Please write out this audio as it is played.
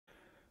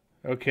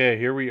Okay,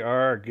 here we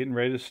are getting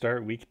ready to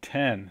start week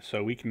 10.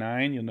 So week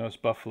 9, you'll notice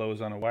Buffalo is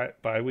on a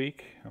bye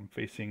week. I'm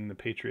facing the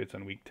Patriots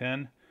on week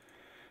 10.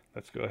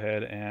 Let's go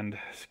ahead and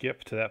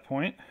skip to that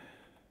point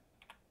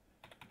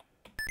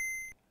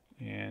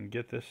and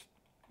get this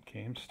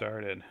game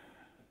started.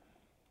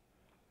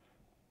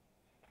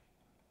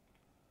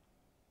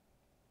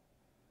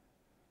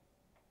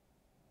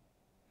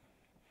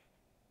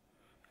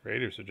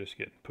 Raiders are just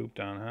getting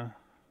pooped on, huh?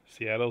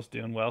 Seattle's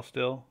doing well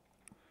still.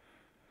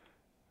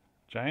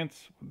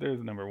 Giants, they're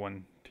the number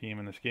 1 team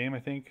in this game, I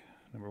think.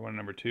 Number 1 and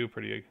number 2,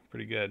 pretty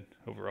good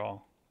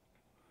overall.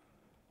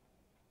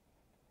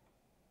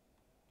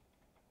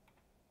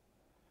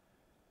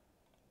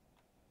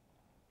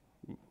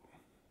 Ooh.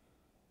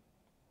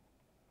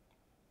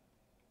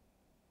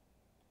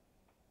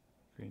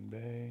 Green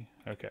Bay.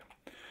 Okay.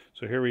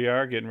 So here we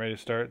are getting ready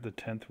to start the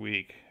 10th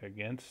week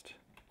against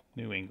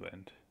New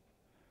England.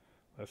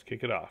 Let's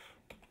kick it off.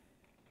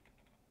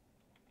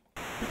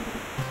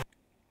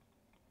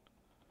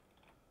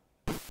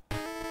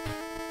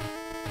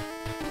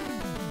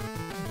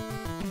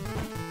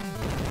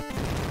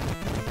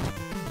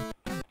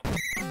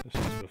 This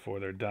is before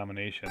their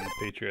domination. The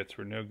Patriots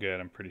were no good,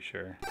 I'm pretty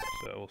sure.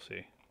 So we'll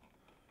see.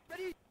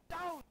 Okay,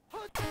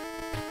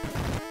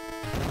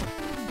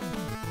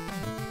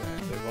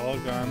 they've all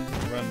run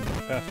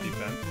pass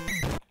defense.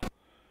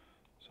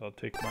 So I'll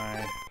take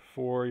my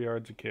 4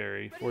 yards of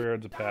carry, 4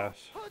 yards of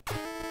pass. I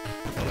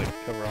like to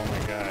cover all my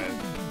guys.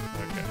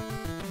 Okay.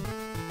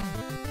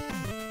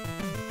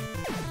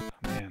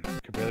 Man, I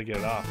could barely get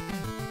it off.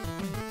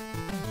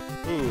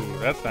 Ooh,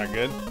 that's not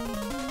good.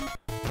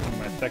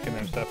 My second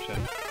interception.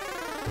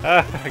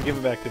 Ah, give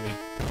it back to me.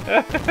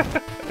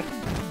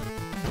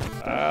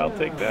 I'll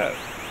take that.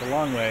 It's a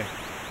long way.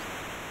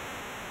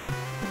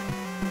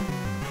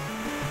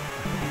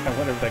 I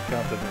wonder if that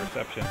counts as a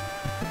reception.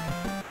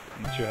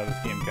 I'm not sure how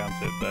this game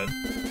counts it, but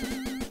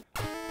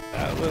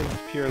that was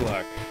pure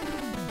luck.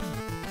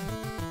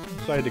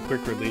 So I had a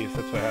quick release,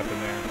 that's what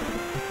happened there.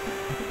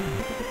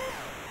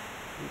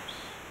 Oops.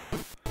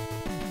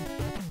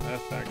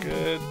 That's not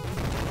good.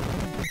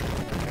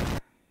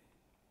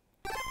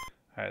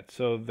 Alright,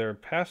 so their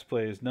pass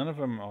plays, none of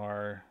them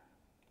are...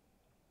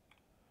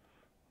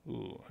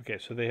 Ooh, okay,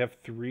 so they have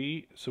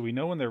 3. So we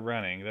know when they're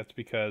running, that's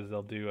because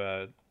they'll do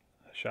a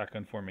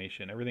shotgun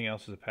formation. Everything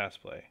else is a pass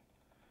play.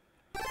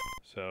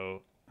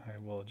 So I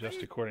will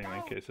adjust accordingly.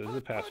 Okay, so this is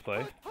a pass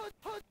play.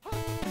 So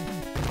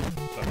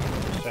I'm going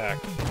to go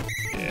sacks.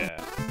 Yeah.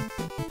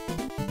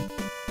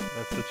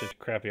 That's such a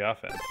crappy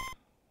offense.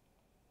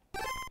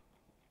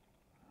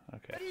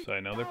 Okay, so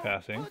I know they're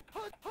passing.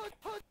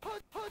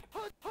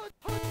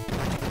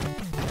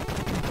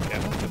 Okay, I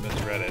must have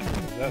misread it.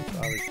 That's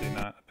obviously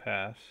not a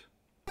pass.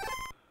 I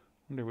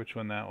wonder which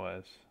one that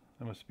was.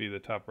 That must be the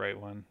top right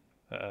one.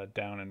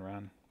 Down and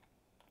run.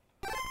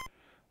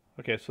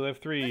 Okay, so they have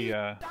 3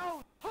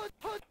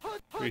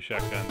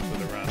 shotguns for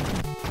the run.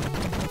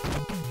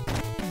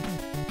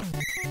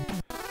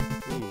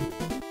 Ooh,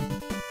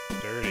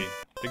 dirty.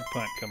 Big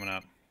punt coming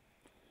up.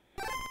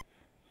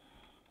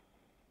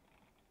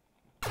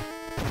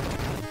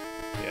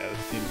 Yeah,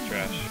 this team's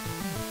trash.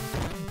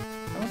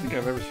 I don't think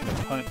I've ever seen a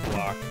punt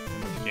block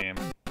in this game. I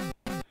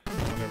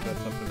wonder if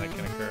that's something that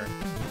can occur.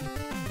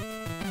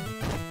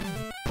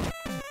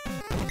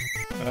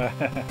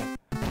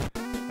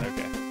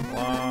 Okay,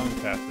 long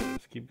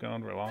passes. Keep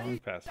going for long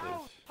passes.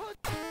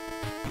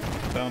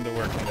 Bound to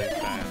work in these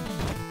times.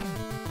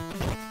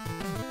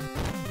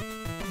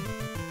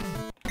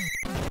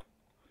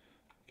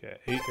 Okay,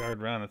 8-yard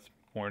run. That's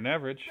more than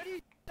average.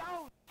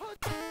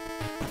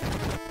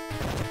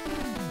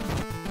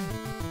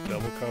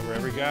 Double cover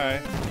every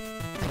guy.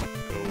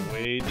 Go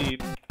way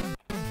deep. And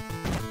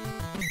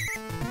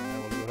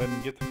we'll go ahead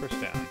and get the first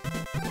down.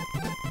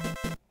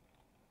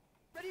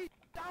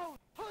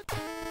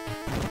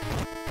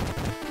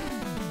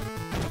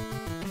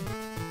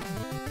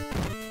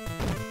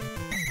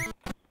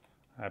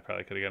 I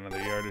probably could have got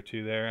another yard or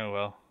 2 there. Oh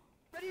well.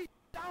 That's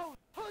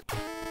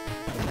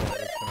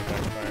gonna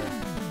backfire.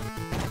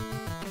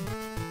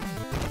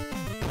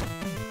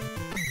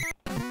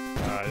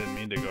 I didn't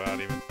mean to go out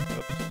even.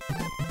 Oops.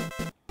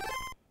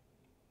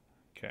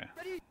 Okay.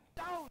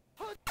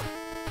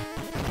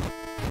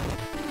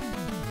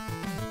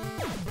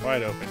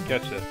 Wide open.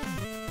 Catch this.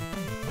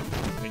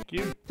 Thank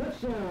you.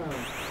 Touchdown.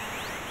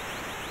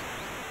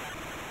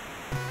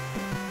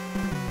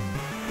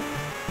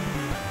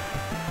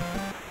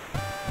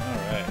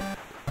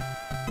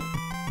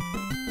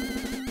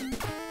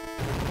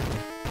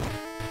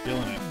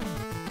 Feeling it.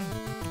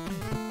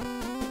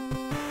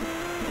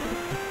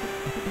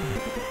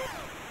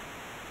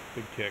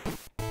 Good kick.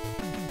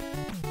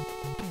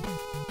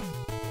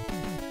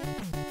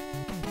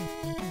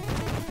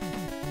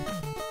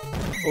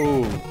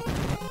 Oh.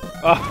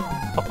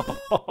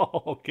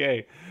 Oh.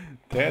 Okay.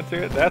 To answer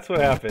it, that's what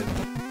happened.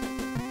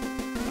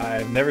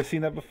 I've never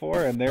seen that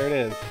before, and there it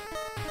is.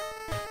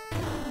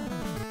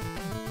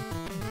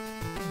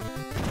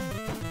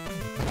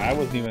 I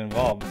wasn't even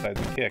involved besides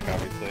the kick,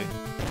 obviously.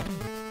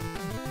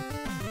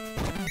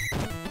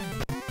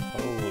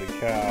 Holy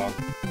cow.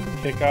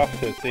 Kickoff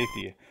to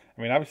safety.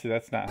 I mean, obviously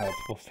that's not how it's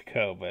supposed to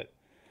go, but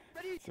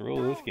it's the rule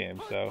of this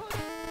game, so.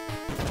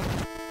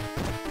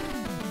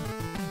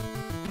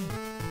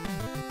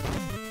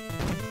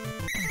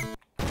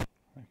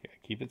 Okay,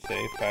 keep it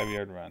safe.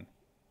 5-yard run.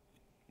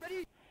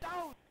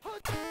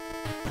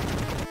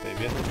 They've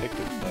yet to pick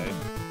this play.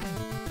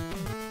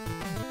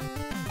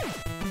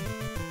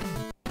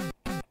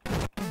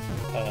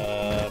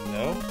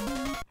 No.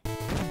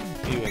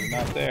 He was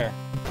not there.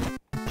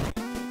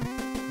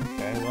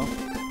 Okay, well,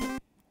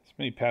 as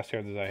many pass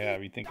yards as I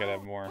have, you'd think I'd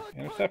have more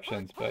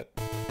interceptions, but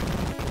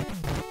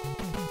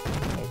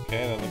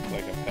okay, that looks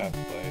like a pass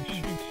play.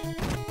 Shoot.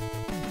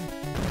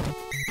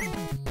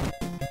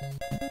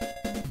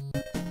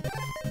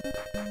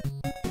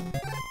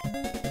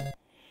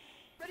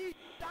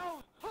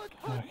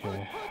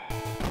 Okay.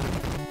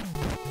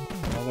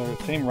 Another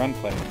same run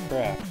play.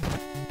 Crap.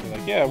 You're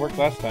like, yeah, it worked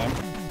last time.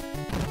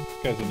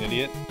 This guy's an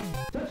idiot.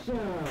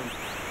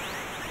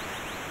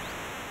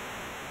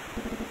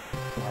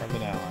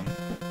 Marvin Allen.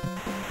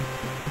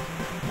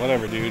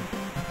 Whatever, dude.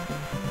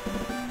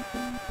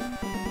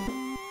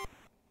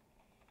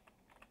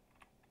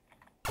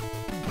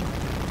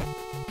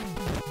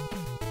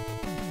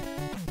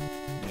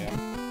 Yeah.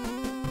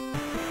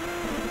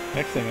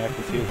 Next thing I have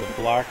to see is a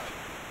blocked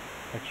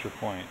extra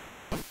point.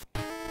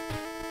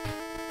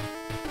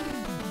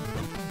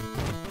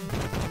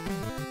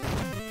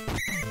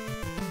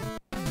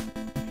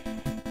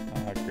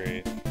 Oh,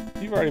 great.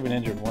 You've already been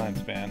injured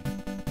once, man.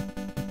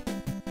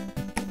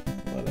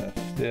 What a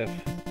stiff.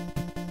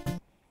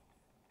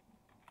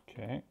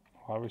 Okay.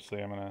 Well,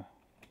 obviously I'm gonna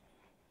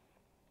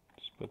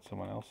just put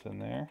someone else in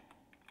there.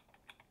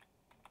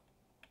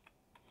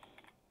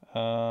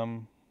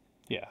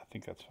 Yeah, I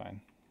think that's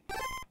fine.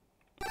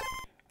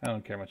 I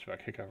don't care much about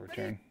kickoff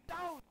return.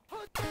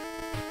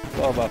 It's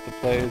all about the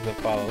plays that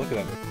follow. Look at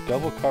that. It's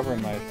double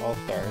covering my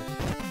all-stars.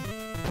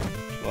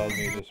 Which allows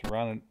me to just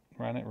run it.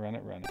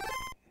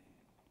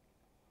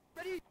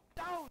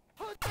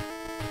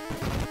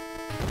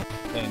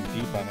 Playing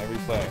deep on every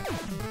play.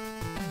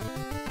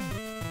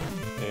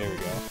 There we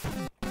go.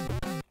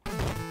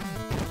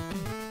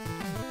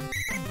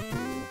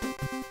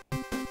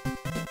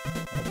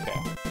 Okay.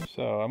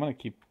 So I'm going to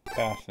keep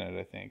passing it,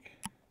 I think.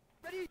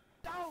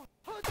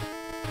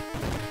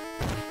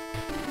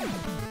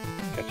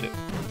 Catch it.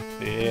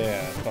 Yeah,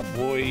 that's my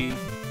boy.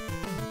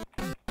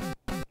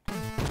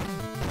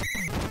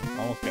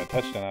 Almost got a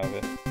touchdown out of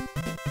it.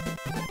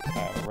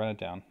 Alright, I'm gonna run it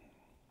down.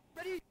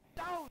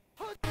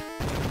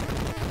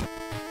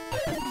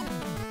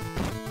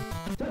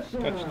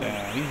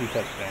 Touchdown, easy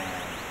touchdown.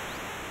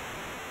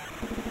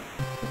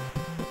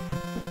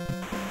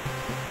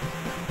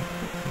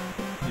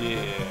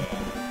 Yeah.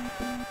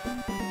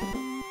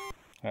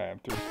 Alright, I'm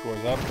 3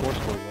 scores up, 4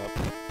 scores up.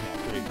 No,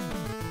 3.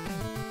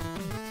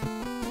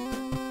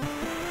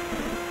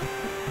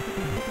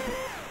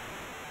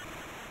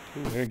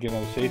 Ooh, they're gonna get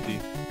another safety.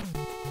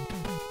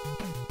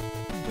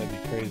 That'd be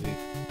crazy.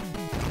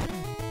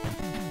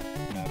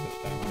 Not this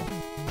time, huh?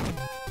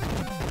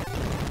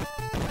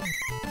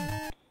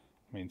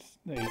 I mean,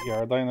 the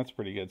 8-yard line, that's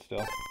pretty good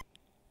still.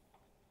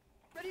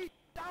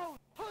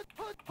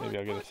 Maybe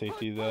I'll get a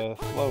safety the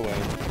slow way.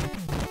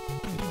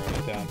 Just run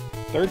it down.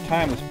 3rd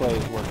time this play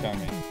has worked on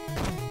me.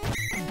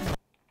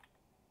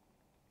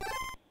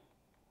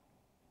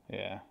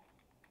 Yeah.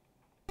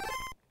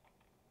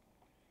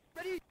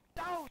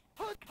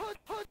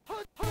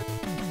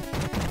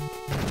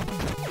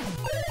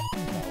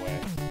 No way.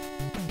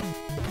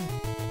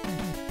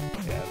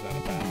 Yeah, it's out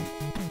of bounds.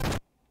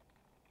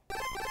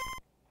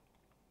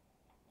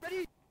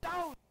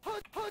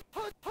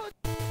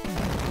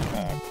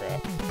 Oh,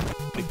 crap.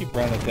 They keep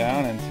running it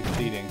down and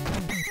succeeding.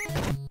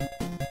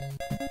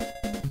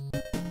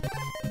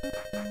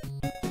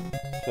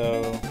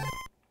 So,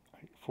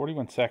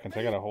 41 seconds.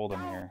 I gotta hold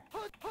him here.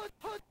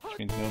 Which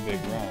means no big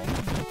run.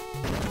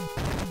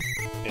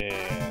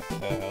 Yeah,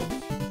 that helps.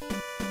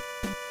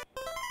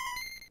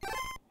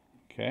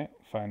 Okay,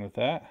 fine with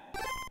that.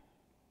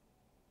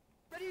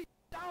 Okay.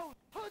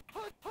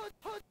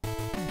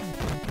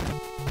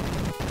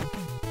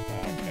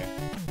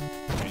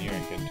 I mean, you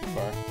ain't getting too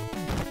far.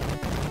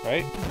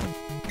 Right?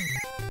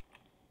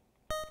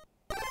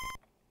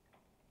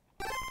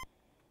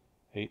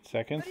 Eight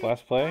seconds,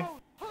 last play.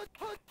 I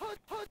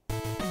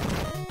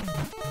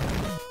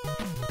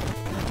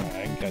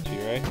can catch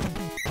you, right?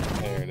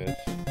 There it is.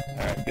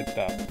 Alright, good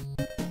stop.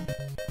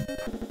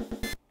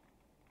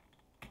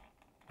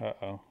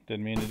 Uh-oh,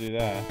 didn't mean to do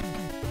that.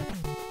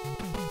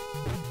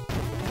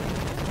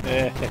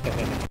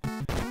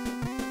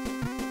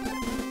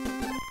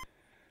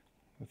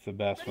 That's the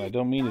best one. I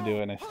don't mean to do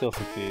it and I still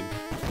succeed.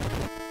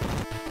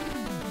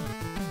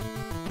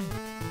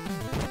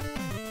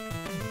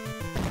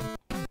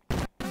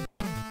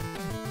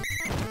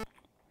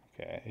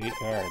 Okay, 8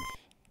 yards.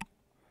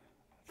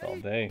 That's all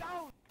day.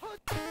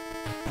 There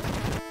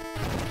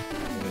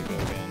they go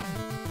again.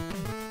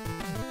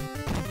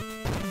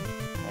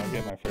 I'll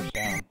get my first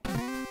down.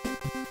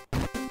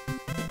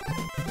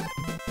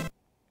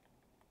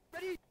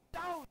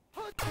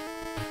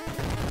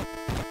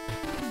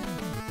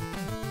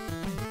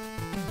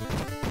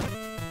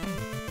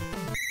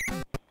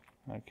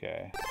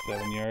 Okay,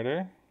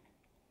 7-yarder.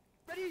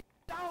 Here we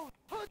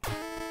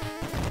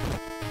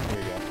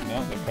go.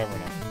 No, they're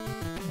covering him.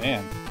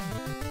 Man.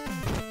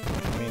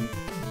 I mean,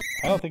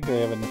 I don't think they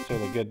have a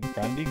necessarily good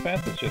run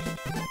defense. It's just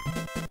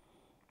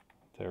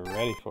they're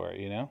ready for it,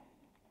 you know?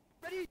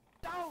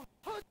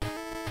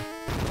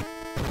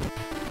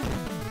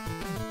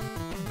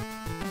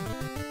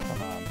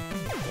 Come on.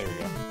 There we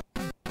go.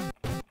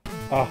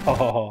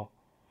 Oh!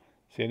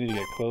 See, I need to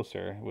get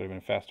closer. It would have been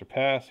a faster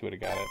pass. He would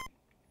have got it.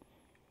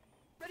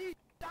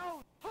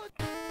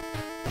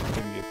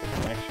 Didn't get the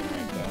connection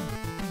right though.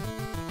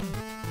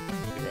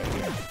 See right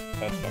here.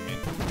 That's what I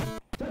mean.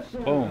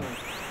 Boom.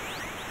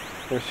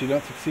 First you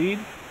don't succeed.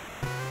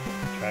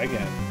 Try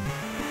again.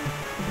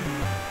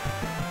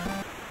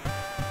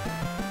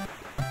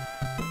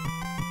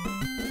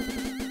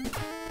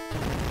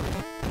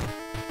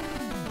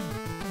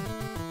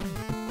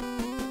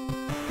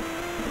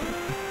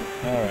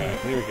 Alright,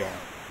 here we go.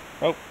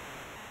 Oh,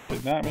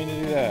 did not mean to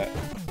do that.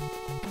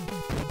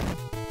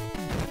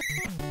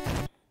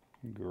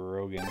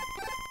 Grogan.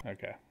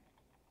 Okay.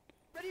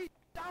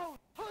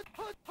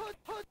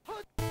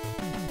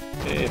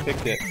 Hey,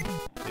 picked it.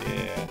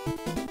 Yeah.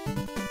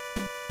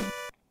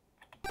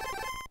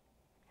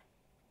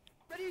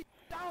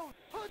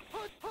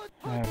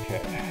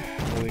 Okay.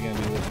 What are we going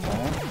to do this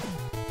time?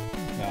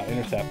 No,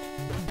 intercept.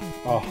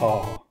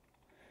 Oh.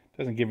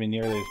 Doesn't give me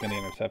nearly as many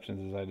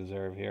interceptions as I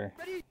deserve here.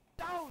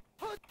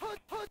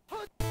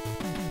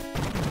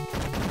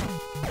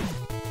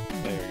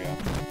 There we go.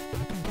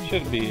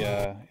 Should be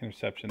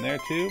interception there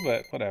too,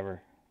 but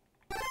whatever.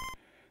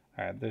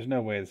 Alright, there's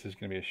no way this is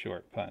going to be a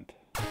short punt.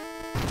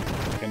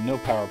 Like a no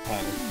power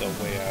punt is still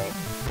way out.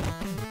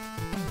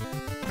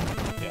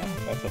 Yeah,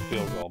 that's a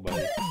field goal,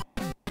 buddy.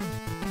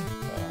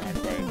 Not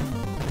quite.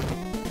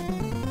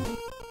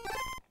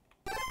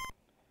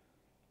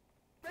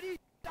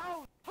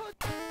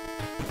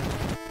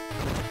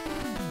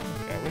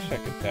 Okay, I wish I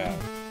could pass.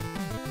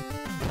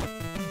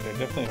 They're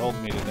definitely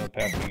holding me to no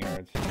passing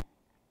yards.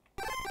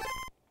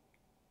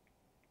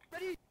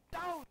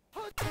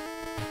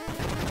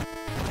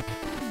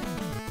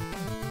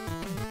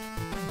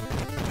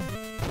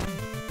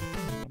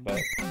 But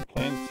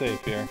playing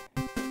safe here.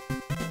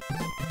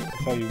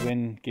 That's how you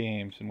win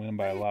games and win them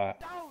by a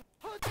lot.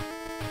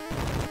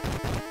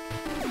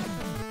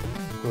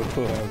 Ooh,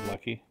 that was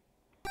lucky.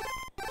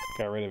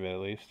 Got rid of it at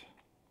least.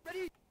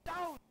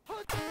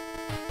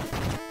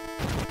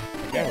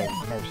 Yeah,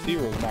 my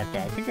receiver was knocked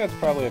down. I think that's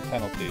probably a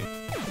penalty.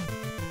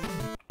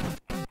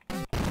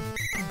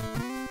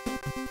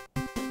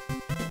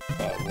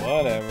 But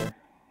whatever.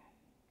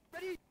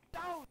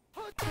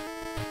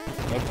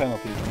 No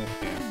penalties in this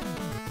game.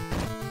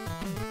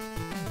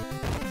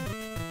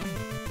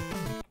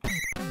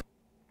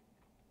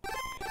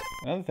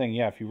 Another thing,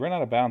 yeah, if you run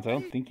out of bounds, I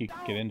don't think you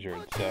can get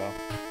injured, so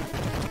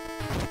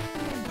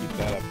keep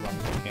that up as long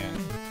as you can.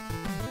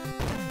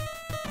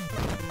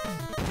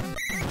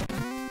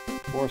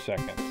 4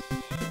 seconds.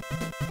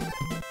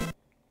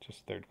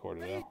 Just third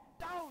quarter, though. Yeah.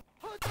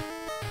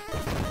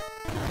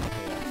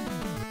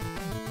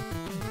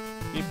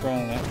 Keep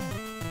running it.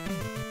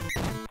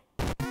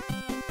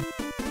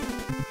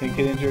 Can't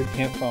get injured,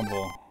 can't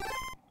fumble.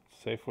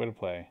 Safe way to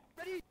play.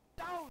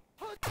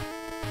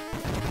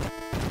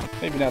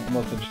 Maybe not the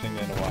most interesting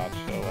thing to watch,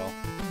 oh well.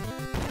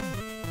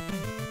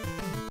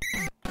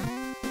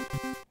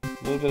 A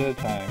little bit at a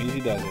time,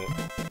 easy does it.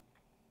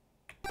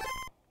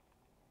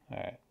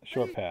 Alright,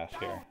 short pass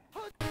here.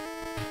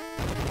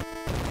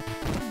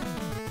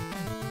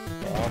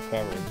 They're all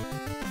covered.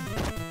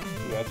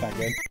 Ooh, that's not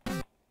good.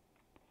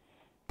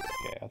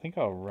 Okay, I think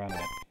I'll run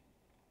it.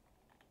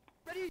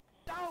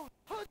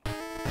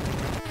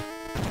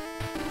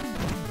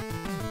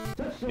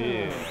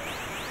 Yeah.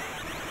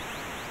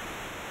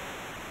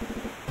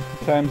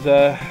 Sometimes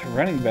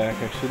running back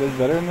actually does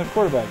better than the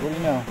quarterback. What do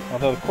you know?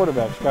 Although the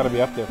quarterback's got to be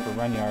up there for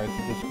run yards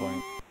at this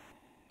point.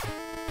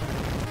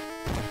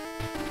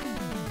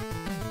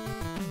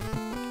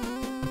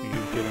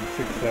 He's getting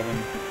 6-7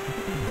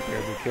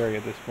 yards a carry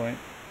at this point.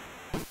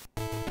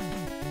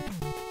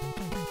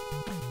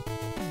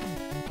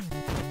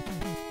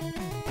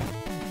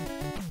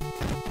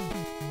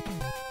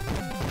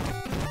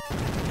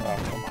 Oh,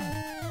 come on.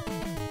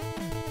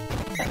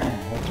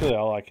 That's really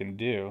all I can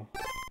do.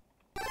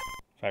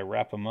 If I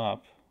wrap him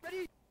up,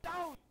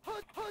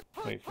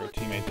 wait for a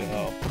teammate to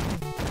help.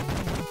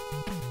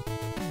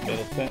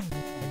 Middle set?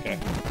 Okay.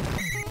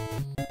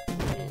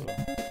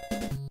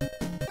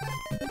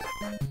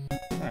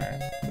 Alright,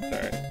 that's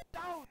alright.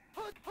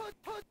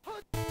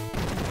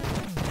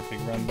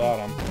 Big run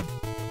bottom.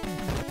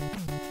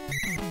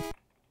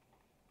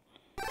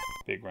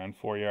 Big run,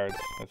 4 yards.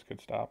 That's a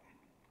good stop.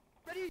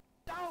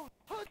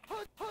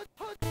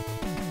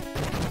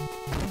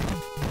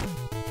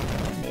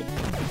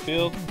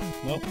 Midfield.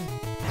 Nope.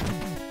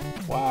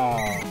 Wow.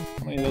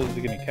 How many of those is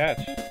he going to catch?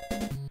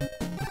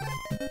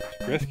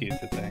 Trubisky's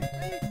the thing.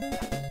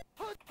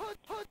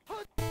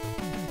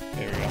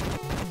 There we go.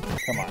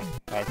 Come on.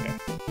 Okay.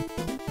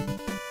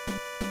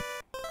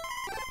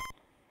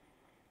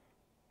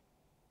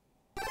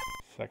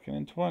 2nd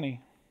and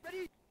 20.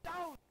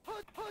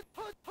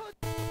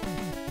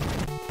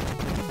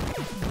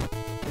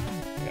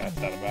 Yeah,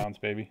 it's out of bounds,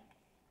 baby.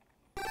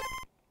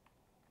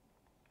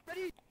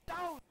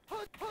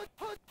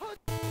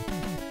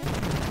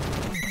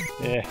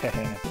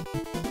 Yeah.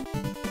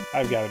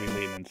 I've got to be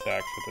leading in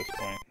sacks at this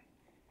point.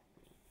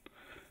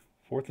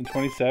 4th and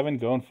 27,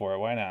 going for it.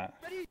 Why not?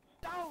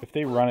 If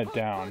they run it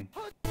down,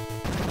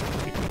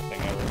 keep this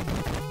thing over.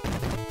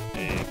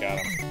 Hey, got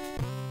him.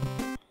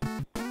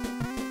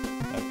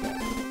 Okay.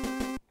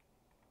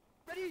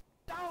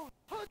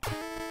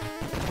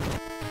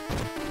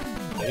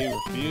 They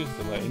refuse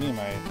to let any of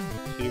my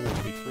receivers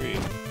be free.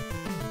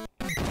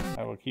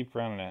 I will keep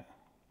running it.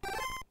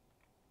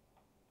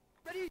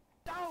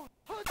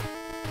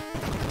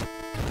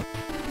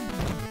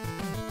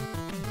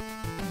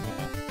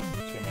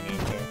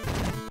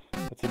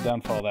 That's the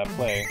downfall of that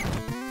play.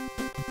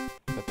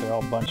 That they're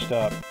all bunched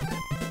up.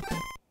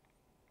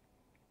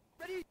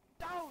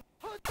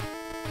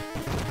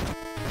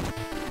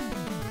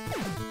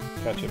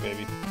 Catch it,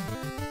 baby.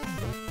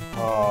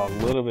 Oh, a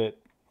little bit,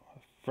 a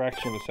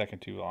fraction of a second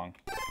too long.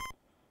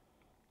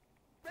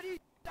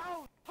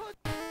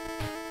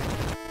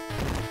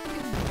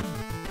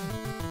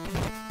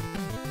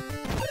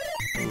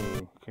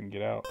 Ooh, couldn't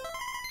get out.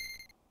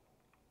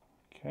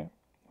 Okay,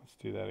 let's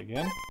do that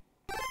again.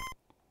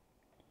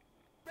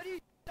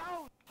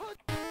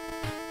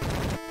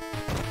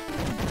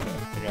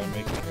 I gotta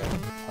make it right.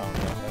 Oh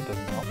no, that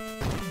doesn't help.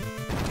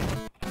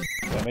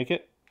 Did I make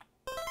it?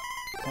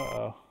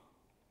 Uh-oh.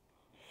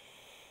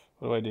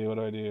 What do I do? What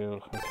do I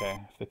do? Okay,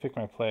 if they pick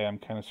my play, I'm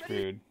kind of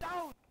screwed. Okay,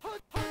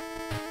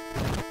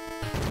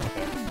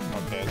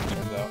 as it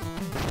turns out.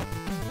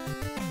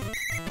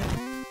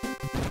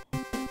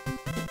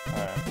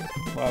 Alright,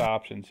 a lot of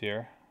options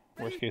here.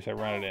 Worst case, I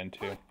run it in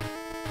too.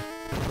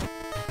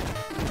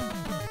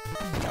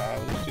 Alright,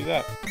 we'll just do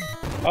that.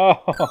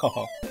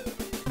 Oh!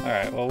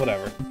 Alright, well,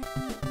 whatever.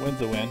 Win's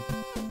a win.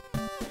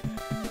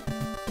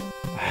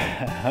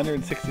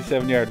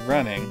 167-yard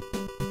running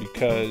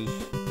because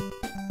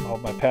all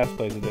my pass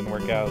plays that didn't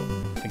work out.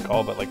 I think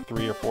all but like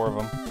 3 or 4 of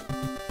them.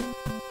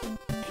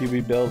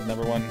 QB Bill's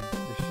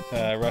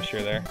 #1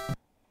 rusher there.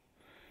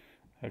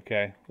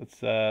 Okay, let's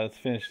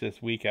finish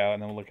this week out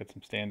and then we'll look at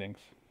some standings.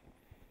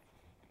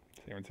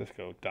 San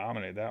Francisco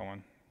dominated that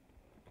one.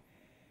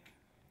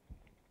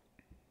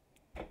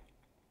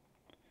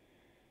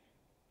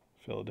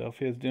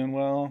 Philadelphia's doing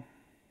well.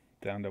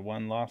 Down to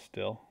 1 loss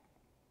still.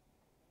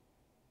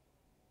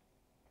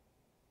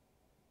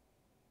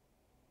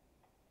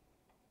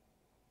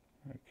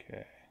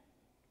 Okay.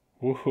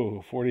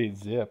 Woohoo, 48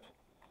 zip.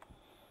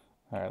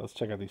 Alright, let's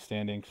check out these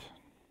standings.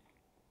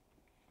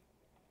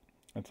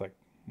 That's like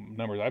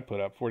numbers I put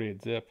up,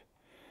 48 zip.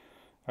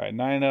 Alright,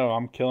 9-0,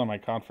 I'm killing my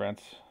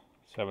conference.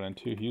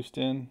 7-2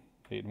 Houston,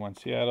 8-1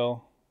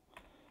 Seattle,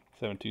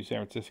 7-2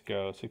 San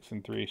Francisco,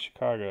 6-3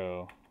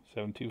 Chicago,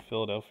 7-2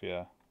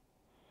 Philadelphia.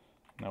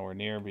 Nowhere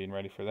near being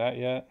ready for that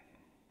yet.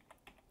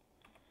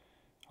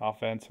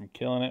 Offense, I'm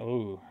killing it.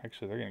 Ooh,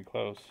 actually they're getting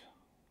close.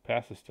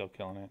 Pass is still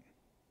killing it.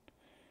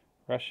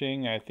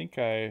 Rushing, I think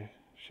I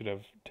should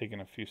have taken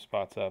a few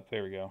spots up.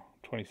 There we go.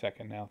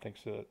 22nd now,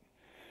 thanks to the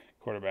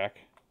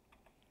quarterback.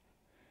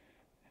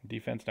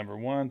 Defense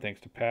 #1,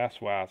 thanks to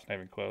pass. Wow, it's not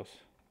even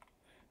close.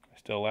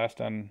 Still last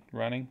on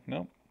running?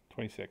 Nope,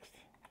 26th.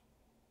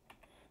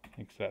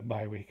 Thanks to that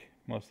bye week,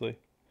 mostly.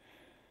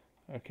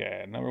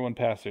 Okay, #1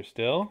 passer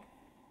still.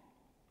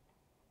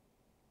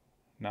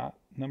 Not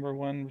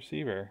 #1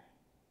 receiver.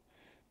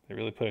 They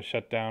really put a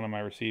shutdown on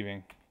my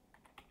receiving.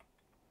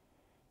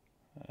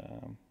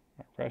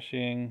 My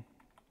rushing.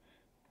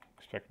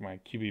 Expect my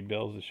QB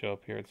Bills to show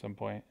up here at some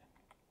point.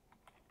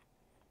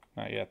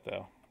 Not yet,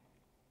 though.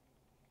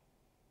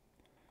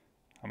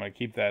 I'm going to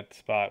keep that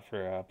spot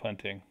for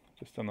punting,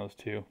 just on those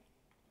 2.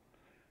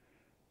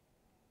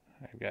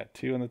 I've got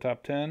 2 in the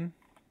top 10.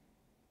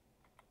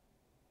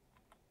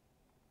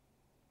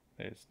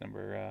 There's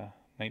number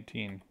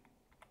 19.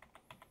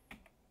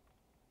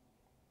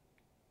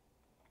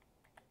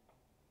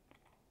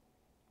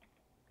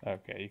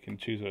 Okay, you can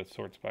choose what it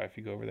sorts by if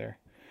you go over there.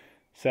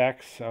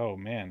 Sacks, oh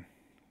man.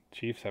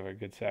 Chiefs have a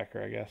good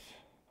sacker, I guess.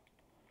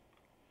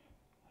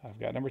 I've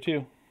got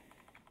 #2.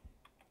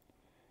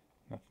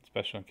 Nothing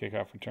special on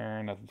kickoff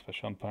return, nothing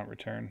special on punt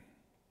return.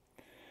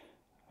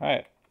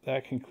 Alright,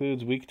 that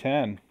concludes week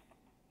 10.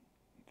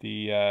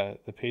 The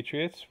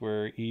Patriots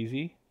were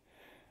easy.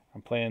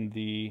 I'm playing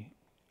the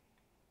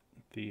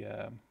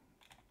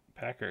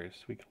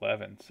Packers week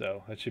 11,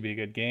 so that should be a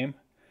good game.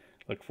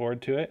 Look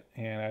forward to it,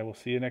 and I will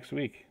see you next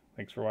week.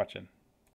 Thanks for watching.